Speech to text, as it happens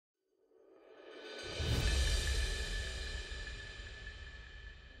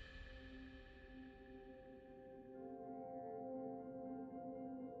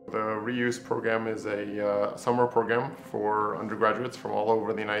The reuse program is a summer program for undergraduates from all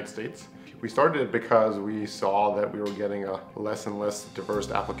over the United States. We started it because we saw that we were getting a less and less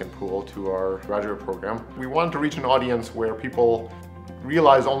diverse applicant pool to our graduate program. We wanted to reach an audience where people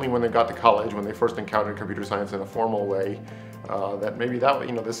realized only when they got to college, when they first encountered computer science in a formal way, that maybe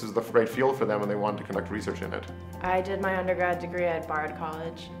this is the right field for them and they wanted to conduct research in it. I did my undergrad degree at Bard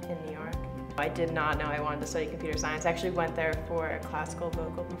College in New York. I did not know I wanted to study computer science. I actually went there for classical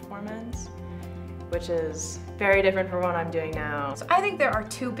vocal performance, which is very different from what I'm doing now. So I think there are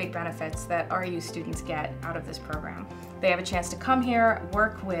two big benefits that RU students get out of this program. They have a chance to come here,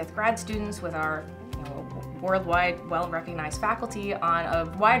 work with grad students, with our worldwide well-recognized faculty on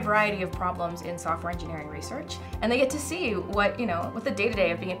a wide variety of problems in software engineering research, and they get to see what the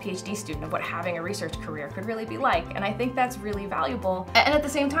day-to-day of being a PhD student, of what having a research career could really be like, and I think that's really valuable. And at the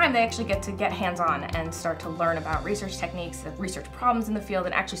same time, they actually get to get hands-on and start to learn about research techniques, the research problems in the field,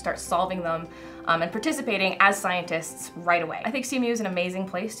 and actually start solving them and participating as scientists right away. I think CMU is an amazing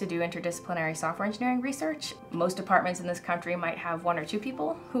place to do interdisciplinary software engineering research. Most departments in this country might have 1 or 2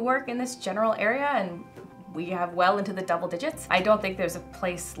 people who work in this general area, and we have well into the double digits. I don't think there's a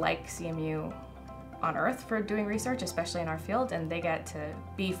place like CMU on earth for doing research, especially in our field, and they get to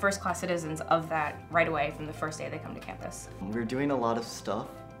be first-class citizens of that right away from the first day they come to campus. We're doing a lot of stuff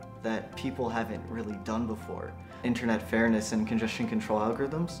that people haven't really done before. Internet fairness and congestion control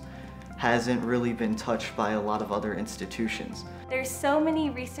algorithms hasn't really been touched by a lot of other institutions. There's so many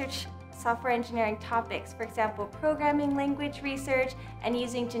research software engineering topics, for example, programming language research and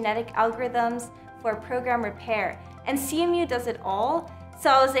using genetic algorithms for program repair. And CMU does it all, so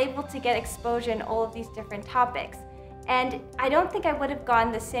I was able to get exposure in all of these different topics. And I don't think I would have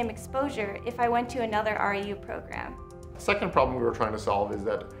gotten the same exposure if I went to another RU program. The second problem we were trying to solve is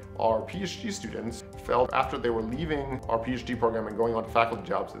that our PhD students felt after they were leaving our PhD program and going on to faculty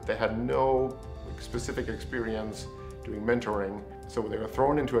jobs that they had no specific experience doing mentoring. So they were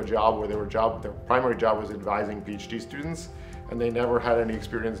thrown into a job where their primary job was advising PhD students, and they never had any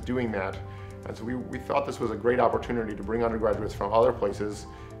experience doing that. And so we thought this was a great opportunity to bring undergraduates from other places,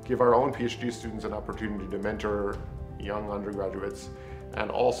 give our own PhD students an opportunity to mentor young undergraduates,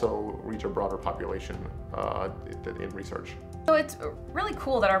 and also reach a broader population in research. So it's really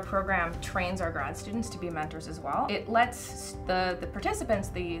cool that our program trains our grad students to be mentors as well. It lets the participants,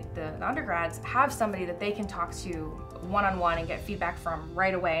 the undergrads, have somebody that they can talk to one-on-one and get feedback from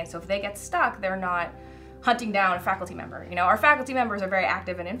right away. And so if they get stuck, they're not hunting down a faculty member. Our faculty members are very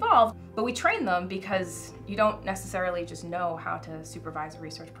active and involved, but we train them because you don't necessarily just know how to supervise a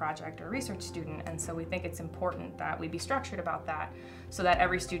research project or a research student, and so we think it's important that we be structured about that so that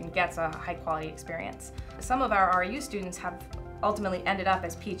every student gets a high quality experience. Some of our RU students have ultimately ended up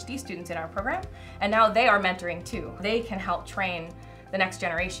as PhD students in our program, and now they are mentoring too. They can help train the next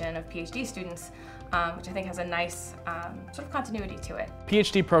generation of PhD students, which I think has a nice sort of continuity to it.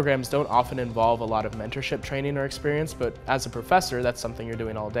 PhD programs don't often involve a lot of mentorship training or experience, but as a professor, that's something you're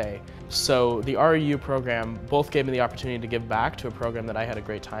doing all day. So the REU program both gave me the opportunity to give back to a program that I had a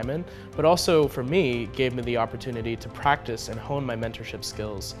great time in, but also for me, gave me the opportunity to practice and hone my mentorship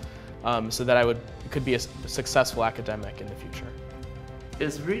skills so that I could be a successful academic in the future.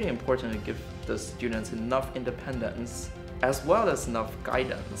 It's really important to give the students enough independence as well as enough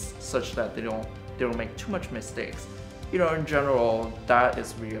guidance such that they don't make too much mistakes. In general, that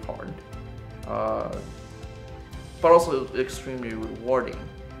is really hard, but also extremely rewarding.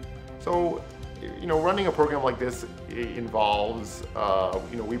 So, running a program like this involves,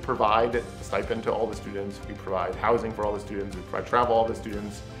 we provide a stipend to all the students, we provide housing for all the students, we provide travel to all the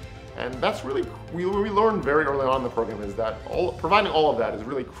students, and that's really, we learned very early on in the program is that providing all of that is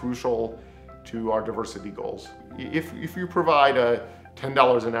really crucial to our diversity goals. If you provide a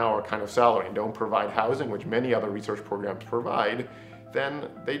 $10 an hour kind of salary and don't provide housing, which many other research programs provide, then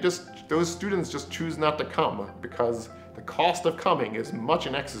those students just choose not to come because the cost of coming is much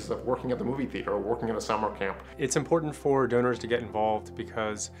in excess of working at the movie theater or working at a summer camp. It's important for donors to get involved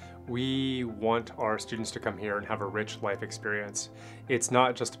because we want our students to come here and have a rich life experience. It's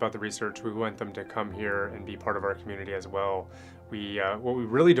not just about the research. We want them to come here and be part of our community as well. What we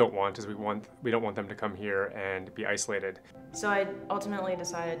really don't want is we don't want them to come here and be isolated. So I ultimately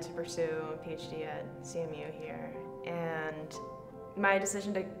decided to pursue a PhD at CMU here, and my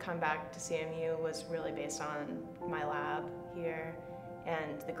decision to come back to CMU was really based on my lab here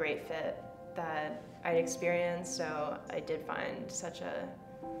and the great fit that I'd experienced, so I did find such a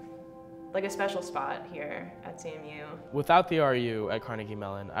like a special spot here at CMU. Without the RU at Carnegie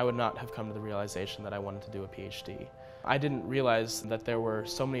Mellon, I would not have come to the realization that I wanted to do a PhD. I didn't realize that there were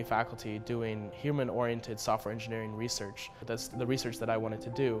so many faculty doing human-oriented software engineering research. That's the research that I wanted to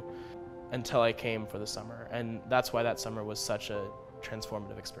do until I came for the summer, and that's why that summer was such a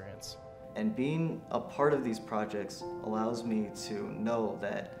transformative experience. And being a part of these projects allows me to know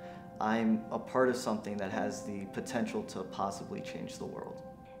that I'm a part of something that has the potential to possibly change the world.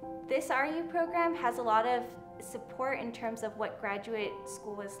 This RU program has a lot of support in terms of what graduate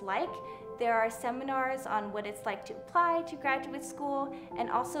school is like. There are seminars on what it's like to apply to graduate school and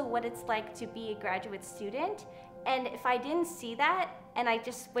also what it's like to be a graduate student. And if I didn't see that and I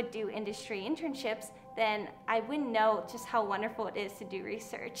just would do industry internships, then I wouldn't know just how wonderful it is to do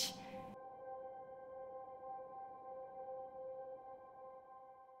research.